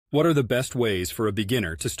What are the best ways for a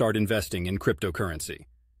beginner to start investing in cryptocurrency?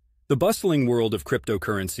 The bustling world of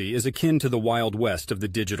cryptocurrency is akin to the Wild West of the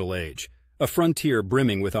digital age, a frontier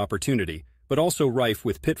brimming with opportunity, but also rife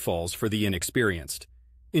with pitfalls for the inexperienced.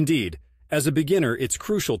 Indeed, as a beginner, it's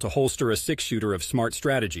crucial to holster a six-shooter of smart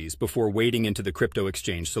strategies before wading into the crypto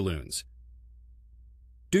exchange saloons.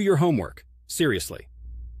 Do your homework, seriously.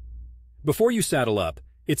 Before you saddle up,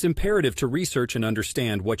 it's imperative to research and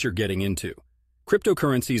understand what you're getting into.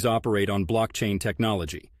 Cryptocurrencies operate on blockchain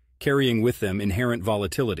technology, carrying with them inherent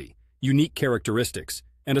volatility, unique characteristics,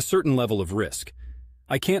 and a certain level of risk.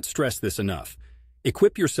 I can't stress this enough.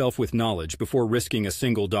 Equip yourself with knowledge before risking a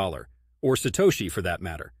single dollar, or Satoshi for that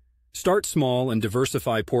matter. Start small and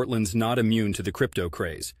diversify. Portland's not immune to the crypto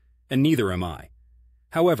craze, and neither am I.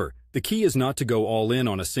 However, the key is not to go all in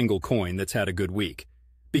on a single coin that's had a good week.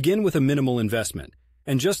 Begin with a minimal investment,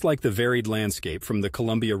 and just like the varied landscape from the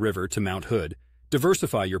Columbia River to Mount Hood,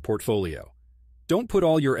 diversify your portfolio. Don't put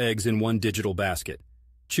all your eggs in one digital basket.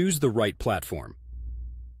 Choose the right platform.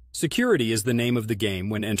 Security is the name of the game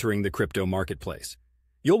when entering the crypto marketplace.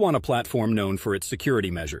 You'll want a platform known for its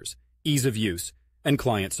security measures, ease of use, and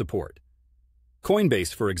client support.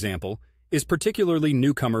 Coinbase, for example, is particularly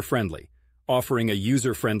newcomer-friendly, offering a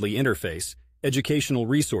user-friendly interface, educational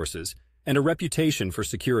resources, and a reputation for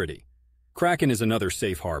security. Kraken is another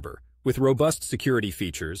safe harbor, with robust security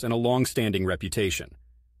features and a long-standing reputation.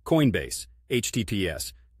 Coinbase,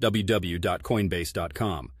 https,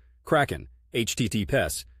 www.coinbase.com. Kraken,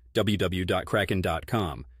 https,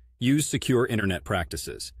 www.kraken.com. Use secure internet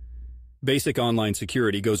practices. Basic online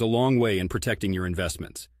security goes a long way in protecting your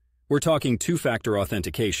investments. We're talking two-factor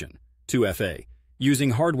authentication, 2FA,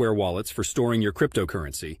 using hardware wallets for storing your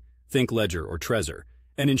cryptocurrency, think Ledger or Trezor,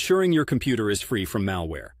 and ensuring your computer is free from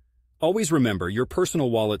malware. Always remember, your personal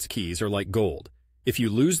wallet's keys are like gold. If you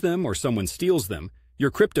lose them or someone steals them, your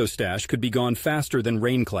crypto stash could be gone faster than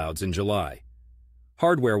rain clouds in July.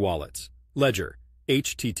 Hardware wallets. Ledger,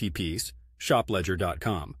 https,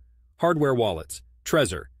 shopledger.com. Hardware wallets.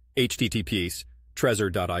 Trezor, https,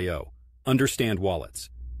 trezor.io. Understand wallets.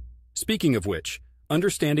 Speaking of which,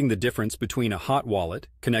 understanding the difference between a hot wallet,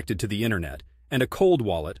 connected to the internet, and a cold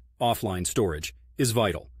wallet, offline storage, is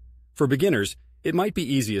vital. For beginners, it might be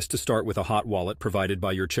easiest to start with a hot wallet provided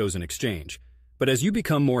by your chosen exchange, but as you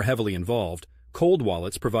become more heavily involved, cold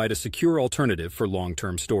wallets provide a secure alternative for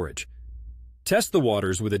long-term storage. Test the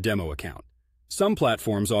waters with a demo account. Some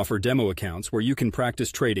platforms offer demo accounts where you can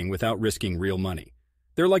practice trading without risking real money.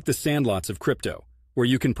 They're like the sandlots of crypto, where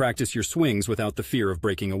you can practice your swings without the fear of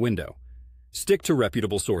breaking a window. Stick to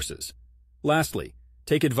reputable sources. Lastly,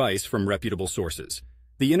 take advice from reputable sources.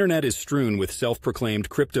 The internet is strewn with self-proclaimed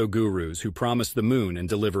crypto gurus who promise the moon and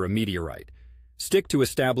deliver a meteorite. Stick to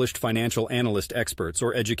established financial analyst experts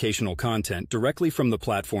or educational content directly from the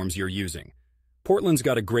platforms you're using. Portland's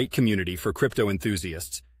got a great community for crypto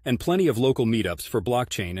enthusiasts and plenty of local meetups for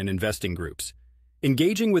blockchain and investing groups.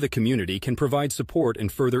 Engaging with a community can provide support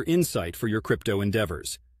and further insight for your crypto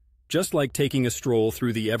endeavors. Just like taking a stroll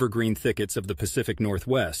through the evergreen thickets of the Pacific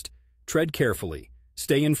Northwest, tread carefully,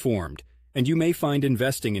 stay informed, and you may find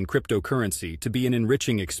investing in cryptocurrency to be an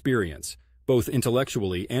enriching experience, both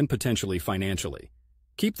intellectually and potentially financially.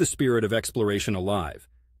 Keep the spirit of exploration alive,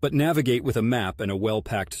 but navigate with a map and a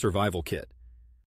well-packed survival kit.